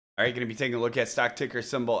All right, going to be taking a look at stock ticker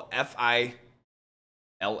symbol FILM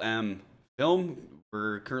film.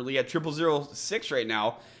 We're currently at 0006 right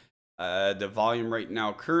now. The volume right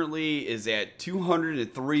now currently is at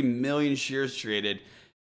 203 million shares traded,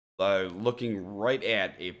 looking right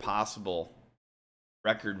at a possible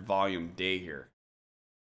record volume day here.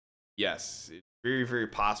 Yes, it's very, very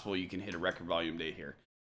possible you can hit a record volume day here.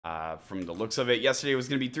 From the looks of it, yesterday was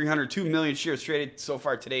going to be 302 million shares traded. So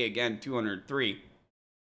far today, again, 203.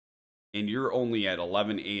 And you're only at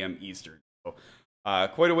 11 a.m. Eastern. So,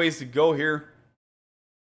 quite a ways to go here.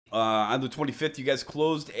 On the 25th, you guys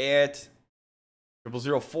closed at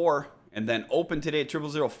 0004 and then opened today at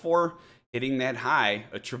 0004, hitting that high,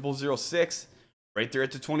 a 0006, right there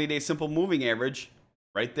at the 20-day simple moving average,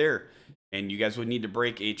 right there. And you guys would need to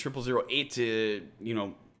break a 0008 to,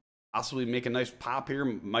 possibly make a nice pop here.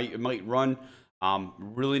 It might run.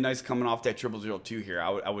 Really nice coming off that 0002 here.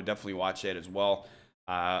 I would definitely watch that as well.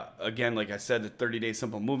 Again, like I said, the 30-day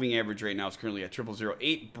simple moving average right now is currently at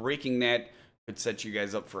 0008. Breaking that could set you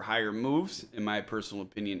guys up for higher moves, in my personal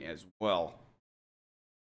opinion, as well.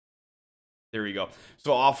 There we go.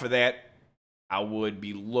 So off of that, I would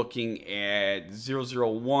be looking at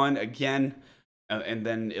 001 again, and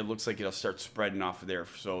then it looks like it'll start spreading off of there.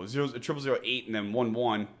 So 0008 and then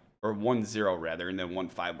 11, or 10 rather, and then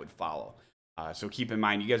 15 would follow. So keep in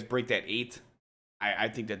mind, you guys break that 8. I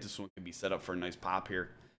think that this one could be set up for a nice pop here.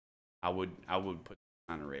 I would put it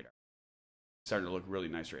on the radar. It's starting to look really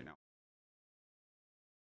nice right now.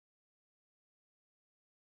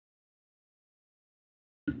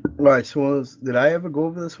 All right. So did I ever go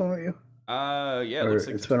over this one with you? Yeah. It looks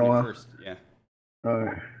like it's been a while. Yeah. All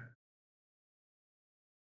right.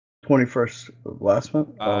 21st of last month.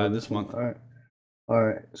 This month. All right. All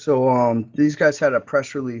right. So these guys had a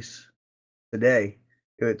press release today.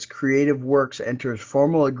 It's Cre8tive Works enters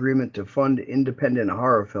formal agreement to fund independent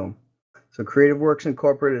horror film. So Cre8tive Works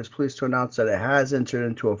Incorporated is pleased to announce that it has entered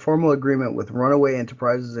into a formal agreement with Runaway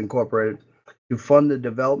Enterprises Incorporated to fund the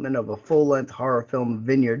development of a full-length horror film,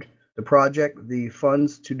 Vineyard. The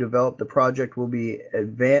funds to develop the project will be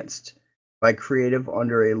advanced by Cre8tive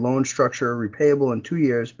under a loan structure repayable in 2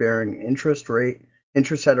 years, bearing interest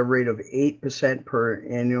at a rate of 8% per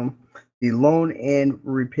annum. The loan and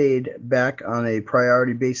repaid back on a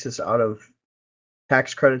priority basis out of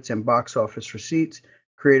tax credits and box office receipts.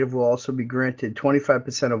 Cre8tive will also be granted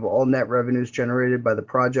 25% of all net revenues generated by the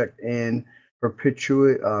project in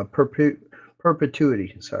perpetuity.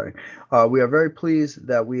 We are very pleased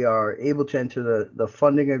that we are able to enter the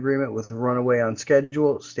funding agreement with Runaway on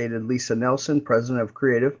schedule, stated Lisa Nelson, president of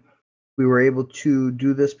Cre8tive. We were able to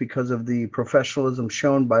do this because of the professionalism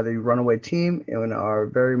shown by the Runaway team and are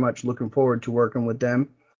very much looking forward to working with them,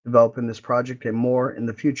 developing this project and more in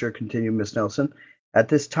the future, continued Ms. Nelson. At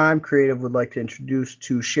this time, Cre8tive would like to introduce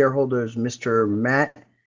to shareholders Mr. Matt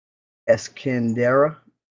Eskandari,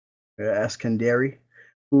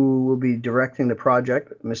 who will be directing the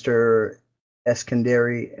project. Mr.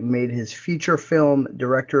 Eskandari made his feature film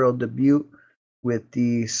directorial debut with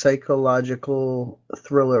the psychological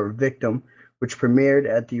thriller Victim, which premiered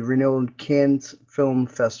at the renowned Cannes Film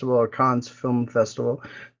Festival.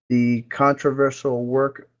 The controversial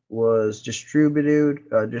work was distributed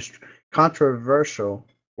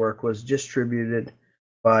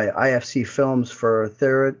by IFC Films for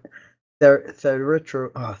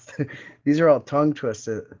these are all tongue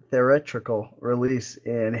twisted, theatrical release,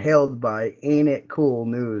 and hailed by Ain't It Cool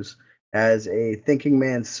News as a thinking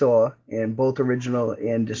man saw, and both original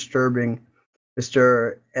and disturbing.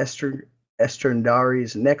 Mr.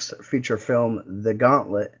 Eskandari's next feature film, The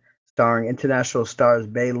Gauntlet, starring international stars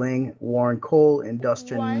Bei Ling, Warren Cole, and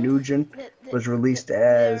Dustin Nugent, was released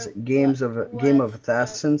as Game of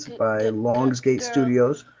Assassins by Longsgate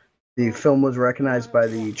Studios. The film was recognized by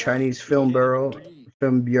the Chinese Film Bureau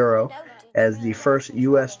as the first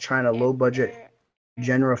U.S.-China low-budget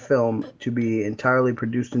genre film to be entirely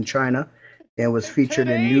produced in China, and was featured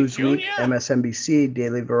in Newsweek, MSNBC,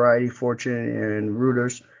 Daily Variety, Fortune, and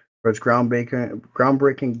Reuters for its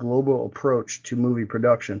groundbreaking global approach to movie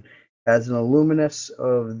production. As an alumnus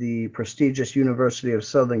of the prestigious University of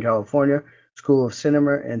Southern California School of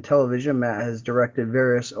Cinema and Television, Matt has directed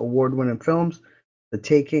various award-winning films. The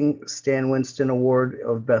Taking, Stan Winston Award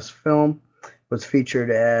of Best Film, was featured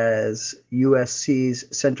as USC's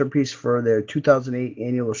centerpiece for their 2008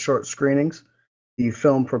 annual short screenings. The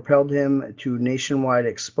film propelled him to nationwide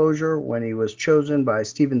exposure when he was chosen by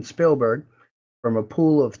Steven Spielberg from a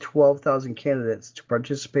pool of 12,000 candidates to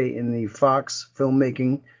participate in the Fox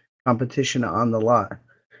filmmaking competition On the Lot.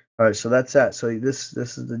 All right, so that's that. So this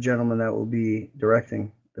is the gentleman that will be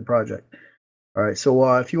directing the project. All right,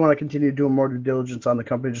 so if you want to continue doing more due diligence on the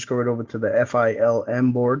company, just go right over to the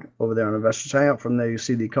FILM board over there on Investors Hangout. From there, you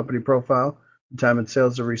see the company profile, the time and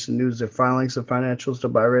sales, the recent news, the filings, the financials, the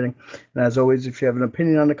buy rating. And as always, if you have an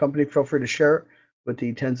opinion on the company, feel free to share it with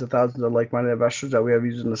the tens of thousands of like-minded investors that we have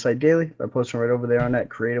using the site daily by posting right over there on that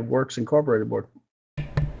Cre8tive Works Incorporated board. All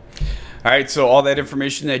right, so all that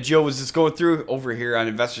information that Joe was just going through over here on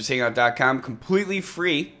InvestorsHangout.com, completely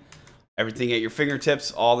free. Everything at your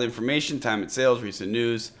fingertips, all the information, time and sales, recent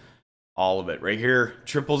news, all of it right here.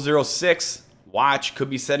 0006 watch could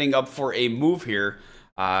be setting up for a move here.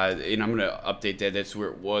 And I'm going to update that. That's where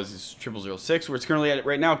it was. It's 0006 where it's currently at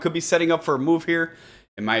right now. It could be setting up for a move here.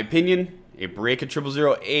 In my opinion, a break at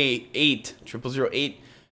 0008.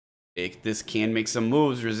 This can make some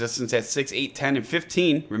moves. Resistance at 6, 8, 10, and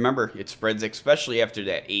 15. Remember, it spreads especially after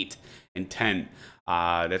that 8 and 10.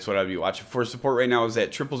 That's what I'd be watching for. Support right now is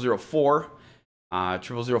at 0004.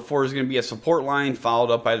 0004 is going to be a support line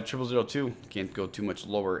followed up by the 0002. Can't go too much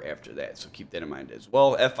lower after that, so keep that in mind as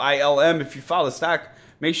well. FILM, if you follow the stock,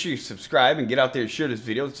 make sure you subscribe and get out there and share this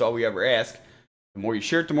video. That's all we ever ask. The more you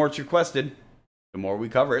share it, the more it's requested, the more we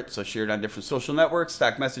cover it. So share it on different social networks,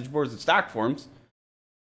 stock message boards, and stock forums.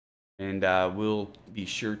 And we'll be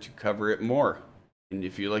sure to cover it more. And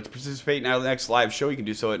if you'd like to participate in our next live show, you can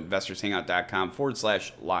do so at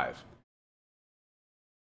InvestorsHangout.com/live.